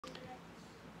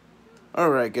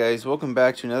Alright guys, welcome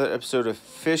back to another episode of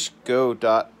FishGo.io.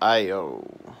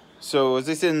 So as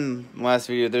I said in the last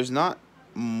video, there's not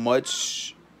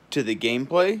much to the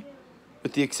gameplay,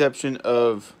 with the exception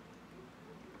of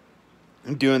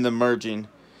doing the merging.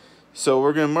 So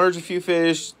we're going to merge a few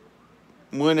fish,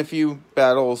 win a few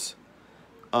battles,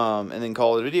 and then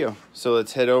call it a video. So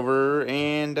let's head over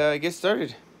and get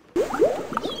started.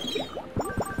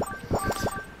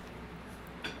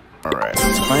 Alright,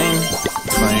 let's claim.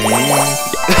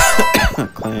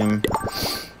 Claim.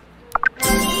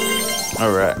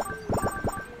 Alright.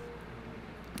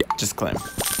 Just claim.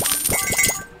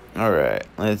 Alright,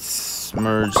 let's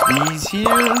merge these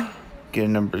here. Get a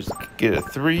numbers, get a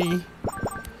 3.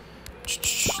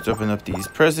 Just open up these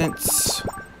presents.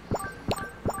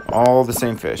 All the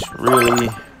same fish. Really?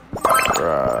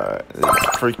 Right.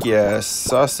 Freaky ass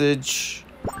sausage.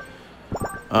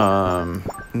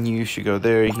 You should go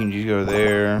there, you need to go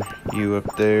there, you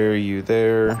up there, you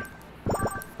there,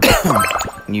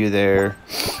 you there.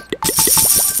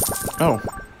 Oh.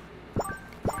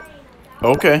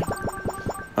 Okay.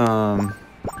 So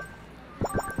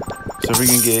we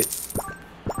can get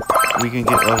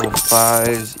level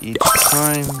 5s each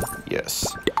time.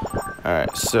 Yes.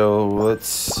 Alright, so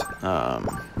let's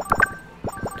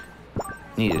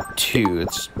need a 2.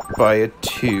 Let's buy a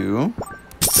 2.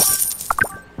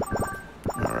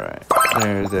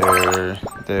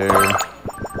 There.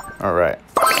 Alright.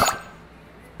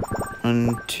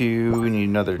 1, 2, we need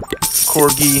another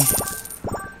corgi.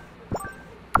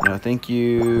 No, thank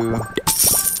you.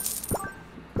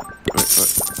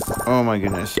 Wait. Oh my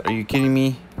goodness, are you kidding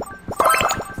me?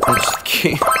 I just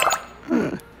can't.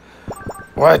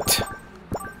 What?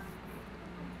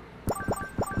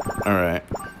 Alright.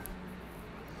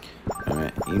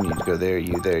 Alright, you need to go there,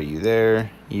 you there, you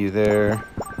there, you there.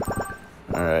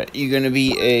 Alright, you're gonna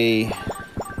be a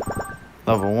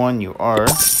level 1, you are.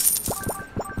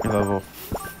 Level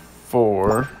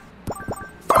 4.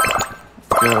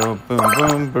 Go, boom,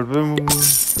 boom, boom, boom.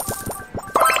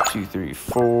 2, 3,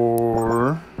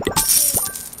 4.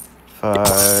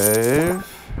 5.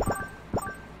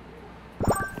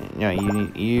 No,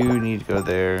 you need to go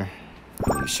there.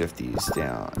 You need to shift these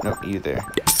down. Nope, you there.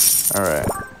 Alright.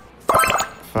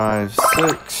 5,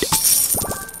 6.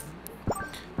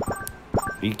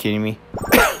 Are you kidding me?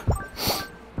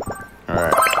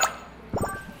 Alright.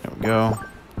 There we go.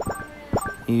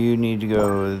 You need to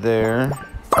go there.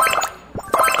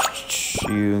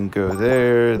 You can go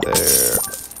there.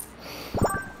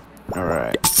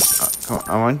 Alright. Come on,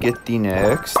 I want to get the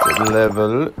next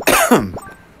level.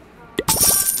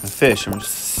 Fish.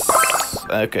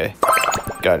 Okay.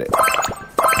 Got it.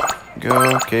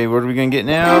 Go. Okay, what are we going to get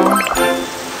now?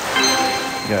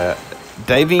 Got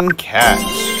diving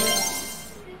catch.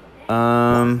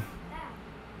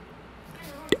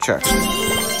 Traction.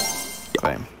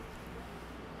 Claim.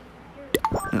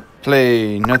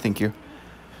 Play. No, thank you.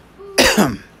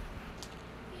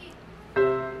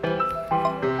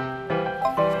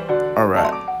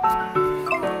 Alright.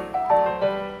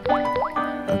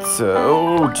 Let's,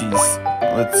 oh, jeez.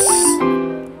 Let's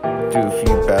do a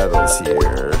few battles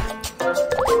here.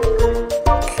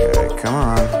 Okay, come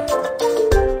on.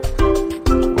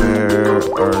 Where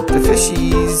are the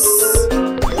fishies?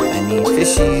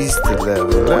 Fishies to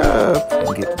level up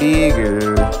and get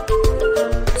bigger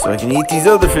so I can eat these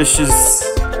other fishes.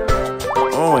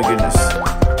 Oh my goodness.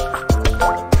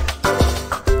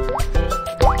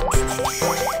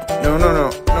 No,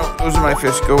 those are my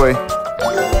fish. Go away.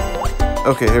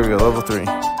 Okay, here we go. Level 3.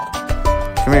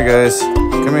 Come here, guys.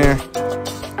 Come here.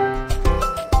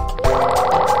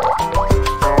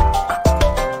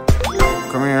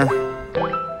 Come here.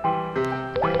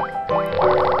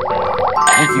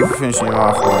 Thank you for finishing him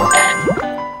off, though.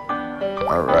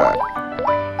 Alright.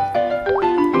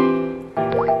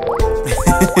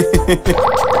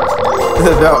 The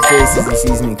about face as he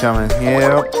sees me coming.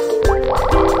 Yep.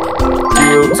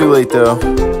 Too late, though.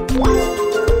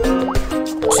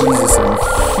 Jesus, I'm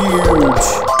huge.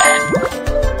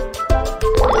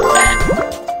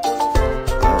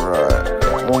 Alright.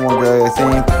 One more guy, I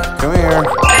think. Come here.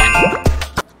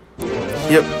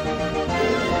 Yep.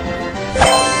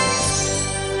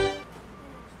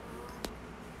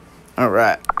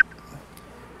 Alright.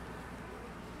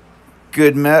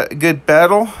 Good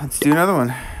battle. Let's do another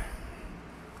one.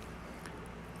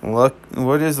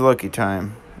 What is lucky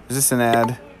time? Is this an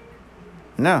ad?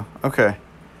 No. Okay.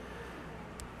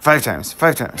 5 times.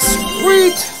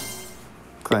 Sweet!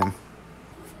 Claim.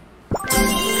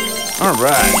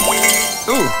 Alright.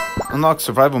 Ooh. Unlock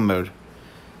survival mode.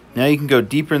 Now you can go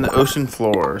deeper in the ocean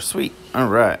floor. Sweet.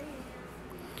 Alright.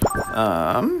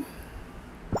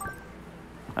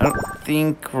 I don't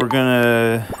think we're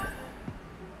gonna...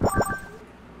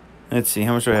 Let's see,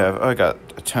 how much do I have? Oh, I got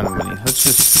a ton of money. Let's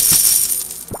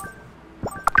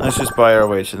just buy our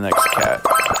way to the next cat.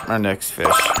 Our next fish.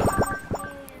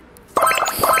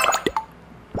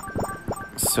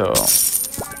 So,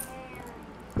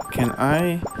 can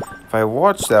I... If I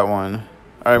watch that one...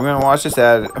 Alright, I'm gonna watch this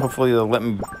ad. Hopefully they'll let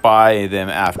me buy them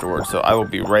afterwards. So I will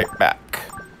be right back.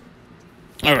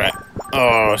 Alright.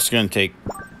 Oh, it's gonna take...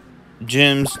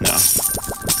 Gems? No.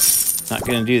 Not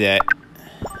gonna do that.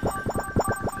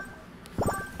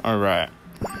 Alright.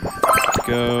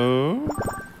 Go.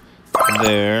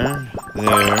 There.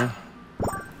 There.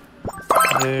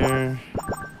 There.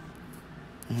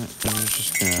 I'm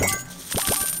just gonna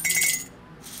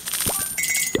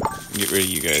get rid of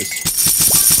you guys.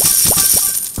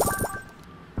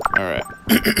 Alright.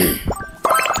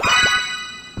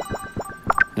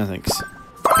 No thanks.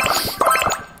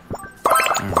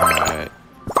 Alright.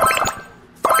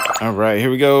 Alright,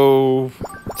 here we go.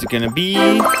 What's it gonna be?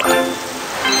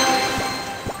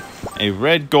 A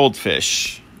red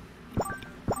goldfish.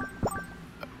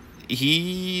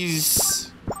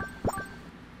 He's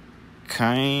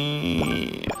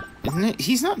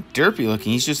he's not derpy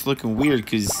looking. He's just looking weird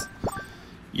because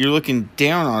you're looking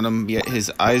down on him, yet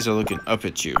his eyes are looking up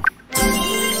at you.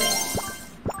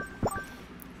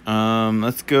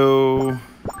 Let's go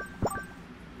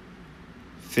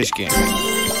fish game.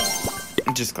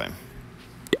 Just claim.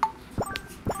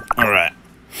 All right.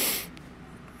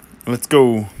 Let's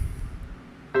go.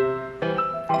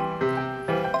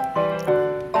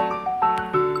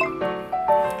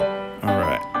 All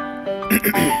right.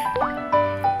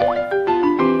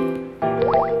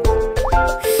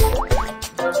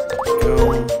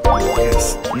 Go.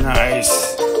 Yes.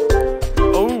 Nice.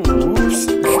 Oh, oops.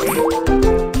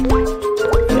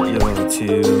 Yellow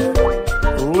two.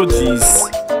 Oh, jeez.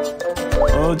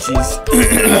 Oh, jeez.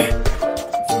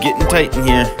 It's getting tight in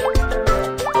here.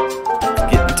 It's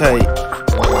getting tight.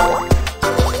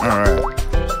 Alright.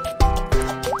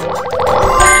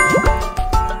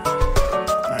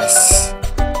 Nice.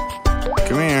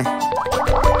 Come here.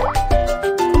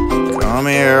 Come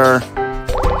here.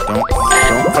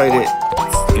 Don't fight it.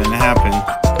 It's gonna happen.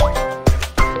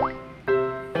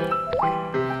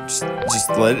 Just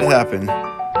let it happen.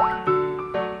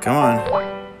 Come on.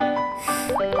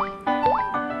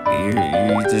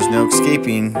 There's no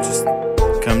escaping. Just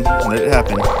come, let it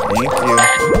happen. Thank you.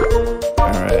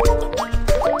 Alright.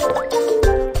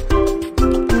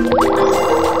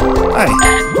 Hi.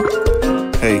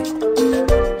 Hey.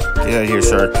 Get out of here,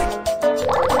 shark.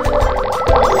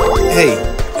 Hey.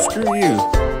 Screw you.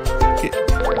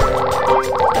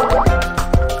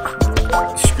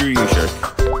 Screw you, shark.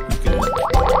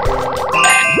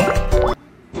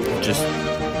 You can just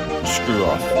screw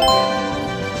off.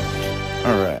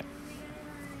 Alright.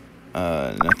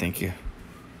 No thank you.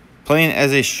 Playing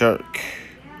as a shark.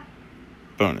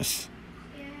 Bonus.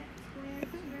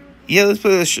 Yeah, let's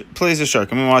play as a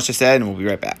shark. I'm gonna watch this ad and we'll be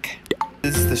right back.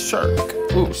 This is the shark.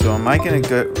 Ooh, so am I gonna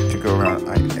go around?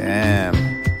 I am.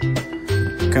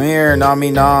 Come here,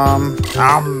 Nami Nom.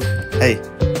 Hey.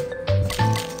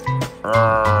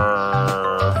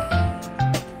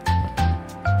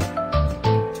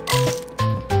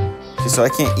 Okay, so I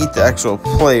can't eat the actual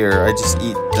player. I just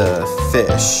eat the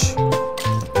fish.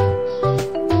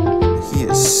 He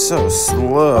is so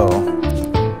slow.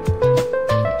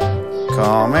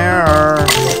 Come here.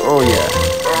 Oh, yeah.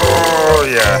 Oh,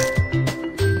 yeah.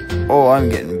 Oh, I'm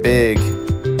getting big.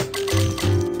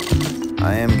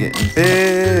 I am getting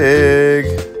big.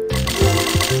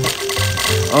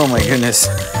 Oh, my goodness.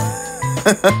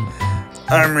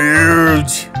 I'm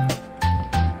huge.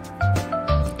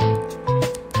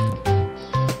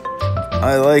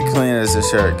 I like playing as a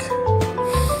shark.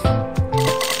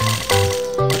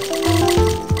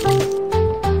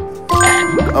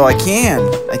 Oh, I can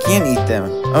eat them.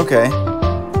 Okay.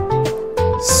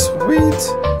 Sweet.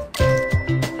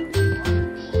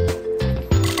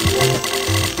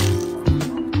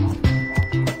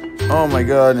 Oh my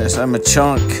goodness, I'm a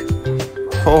chunk.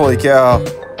 Holy cow.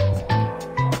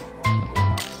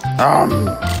 Oh,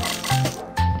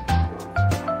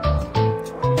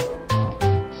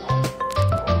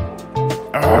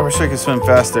 I wish I could swim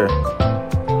faster.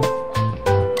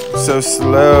 So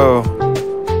slow.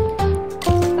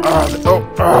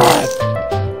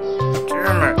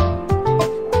 Damn it.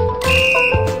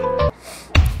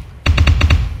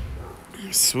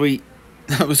 Sweet.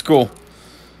 That was cool.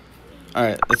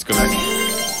 Alright, let's go back.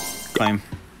 Claim.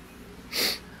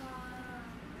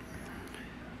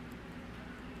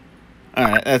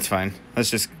 Alright, that's fine.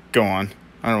 Let's just go on.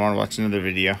 I don't want to watch another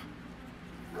video.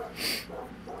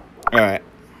 Alright.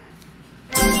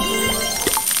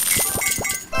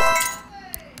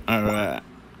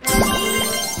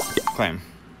 claim.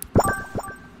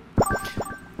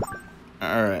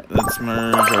 Alright, let's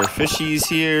merge our fishies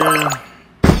here.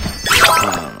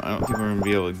 I don't think we're going to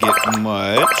be able to get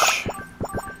much.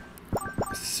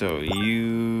 So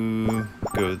you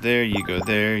go there, you go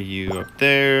there, you up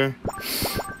there.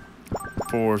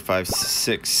 4, 5,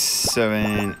 6,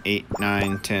 7, 8,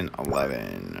 9, 10,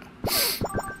 11.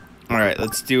 Alright,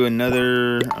 let's do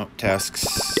another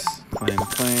tasks. Claim,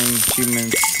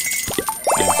 achievements.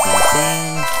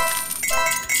 Claim.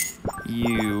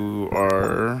 You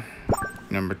are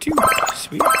number 2.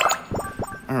 Sweet.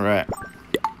 Alright.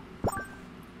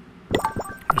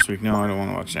 First week, no, I don't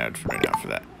want to watch an ad right now for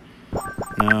that.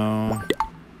 No.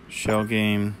 Shell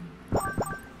game.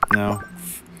 No.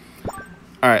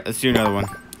 Alright, let's do another one.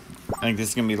 I think this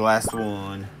is going to be the last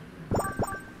one.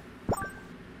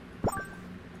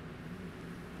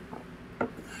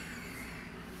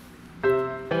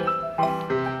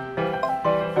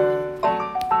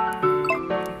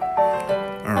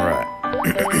 Alright.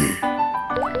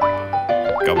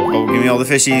 Gobble, give me all the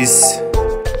fishies.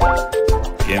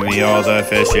 Give me all the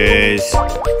fishies.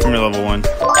 Come here, level 1.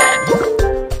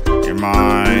 You're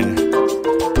mine.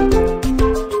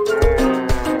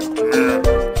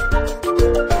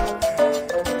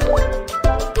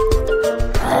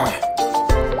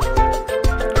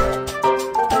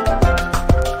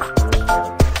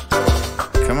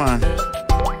 Come on.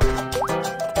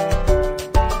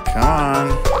 Come on.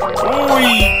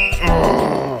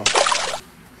 Oh.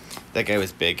 That guy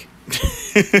was big.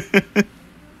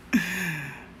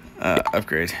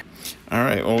 Upgrade.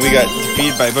 Alright, well, we got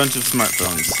defeated by a bunch of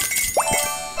smartphones.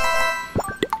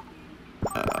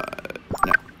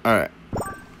 No. Alright.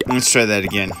 Let's try that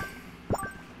again.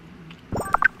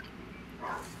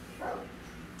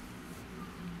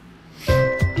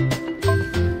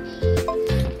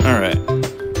 Alright.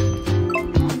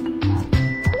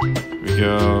 Here we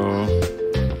go.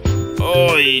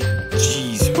 Oh,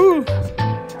 jeez. Whew.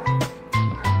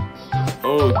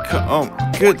 Oh,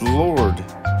 good lord.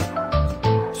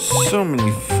 So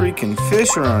many freaking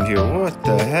fish around here. What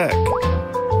the heck?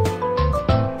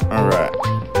 Alright.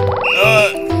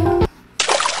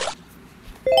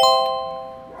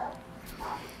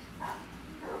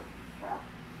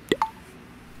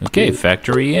 Okay,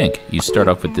 Factory Inc. You start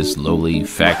off with this lowly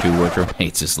factory worker who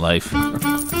hates his life.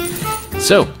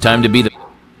 So, time to be the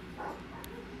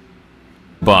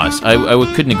boss. I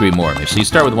couldn't agree more. So you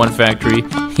start with one factory,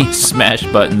 you smash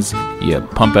buttons, you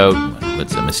pump out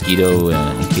what's a mosquito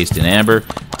encased in amber,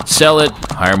 sell it,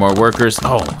 hire more workers.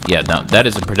 Oh, yeah, now that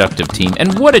is a productive team.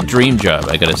 And what a dream job,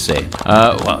 I gotta say.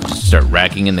 Well, just start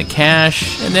racking in the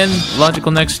cash, and then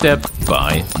logical next step,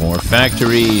 buy more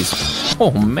factories.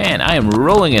 Oh man, I am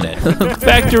rolling in it.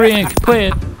 Factory Inc., play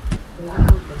it.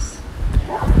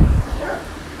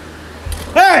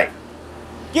 Hey!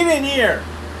 Get in here!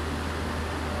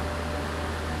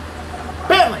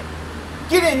 Bentley!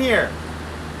 Get in here!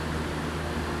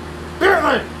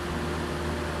 Bentley!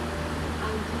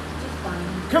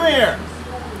 Come here!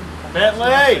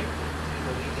 Bentley!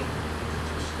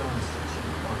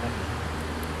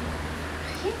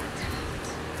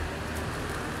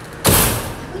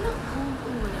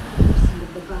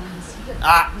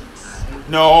 Ah!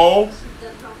 No!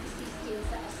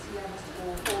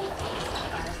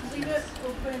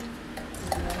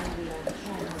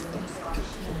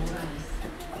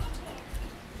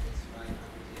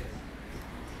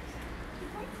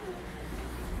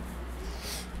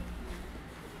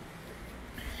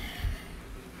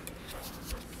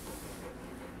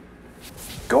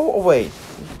 Go away,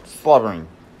 slobbering.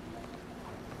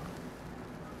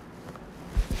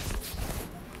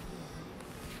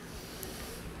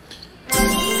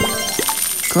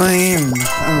 Claim.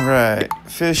 Alright.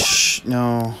 Fish.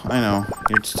 No, I know.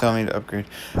 You're just telling me to upgrade.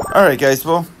 Alright, guys.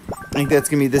 Well, I think that's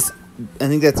gonna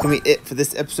be it for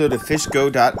this episode of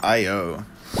fishgo.io.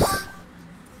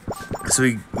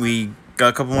 So we got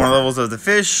a couple more levels of the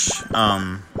fish.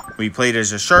 We played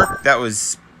as a shark. That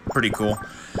was pretty cool.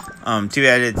 Too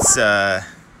bad it's have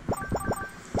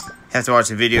to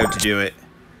watch a video to do it.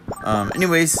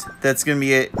 Anyways, that's gonna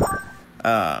be it.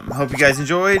 Hope you guys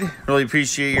enjoyed. Really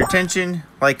appreciate your attention.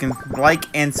 Like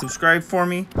and subscribe for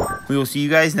me. We will see you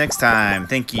guys next time.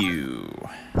 Thank you.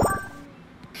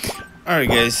 Alright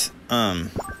guys,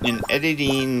 in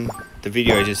editing the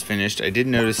video I just finished, I did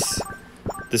notice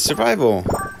the survival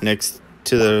next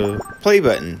to the play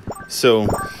button. So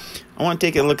I want to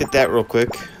take a look at that real quick.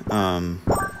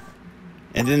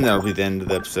 And then that'll be the end of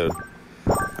the episode.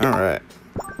 Alright.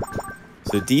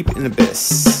 So deep in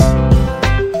abyss.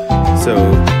 So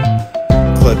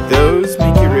collect those,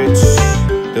 make you rich,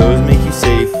 those make you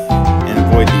safe, and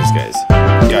avoid these guys.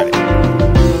 Got it.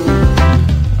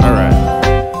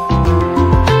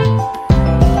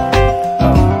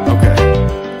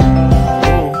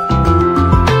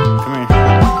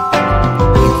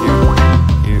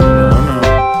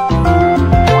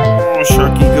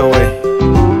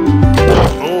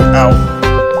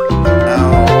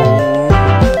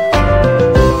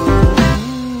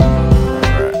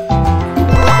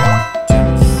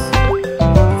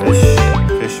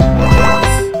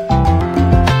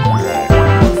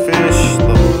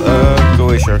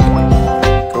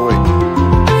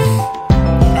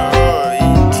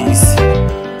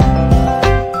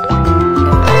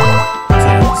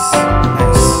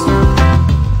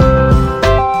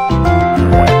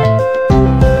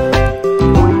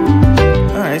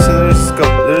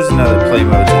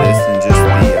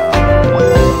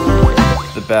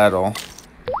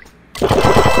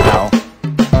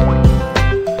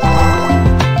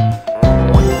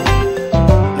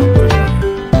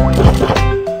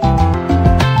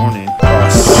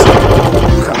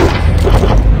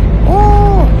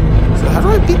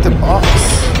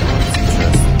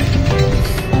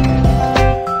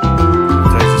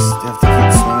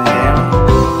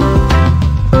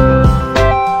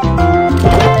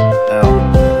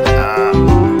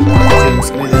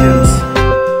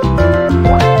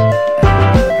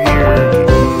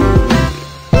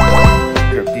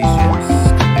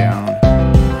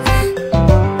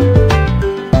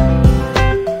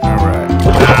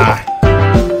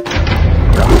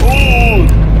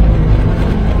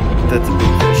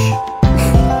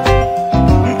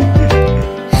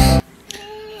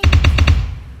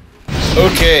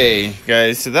 Okay,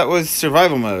 guys, so that was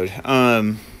survival mode.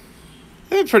 It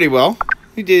went pretty well.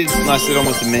 We lasted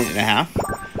almost a minute and a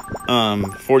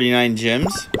half. 49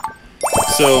 gems.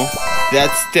 So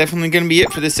that's definitely going to be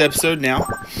it for this episode now.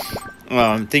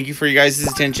 Thank you for your guys'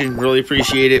 attention. Really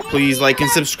appreciate it. Please like and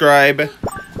subscribe.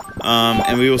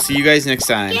 And we will see you guys next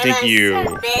time. Thank you. Give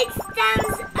us a big thumbs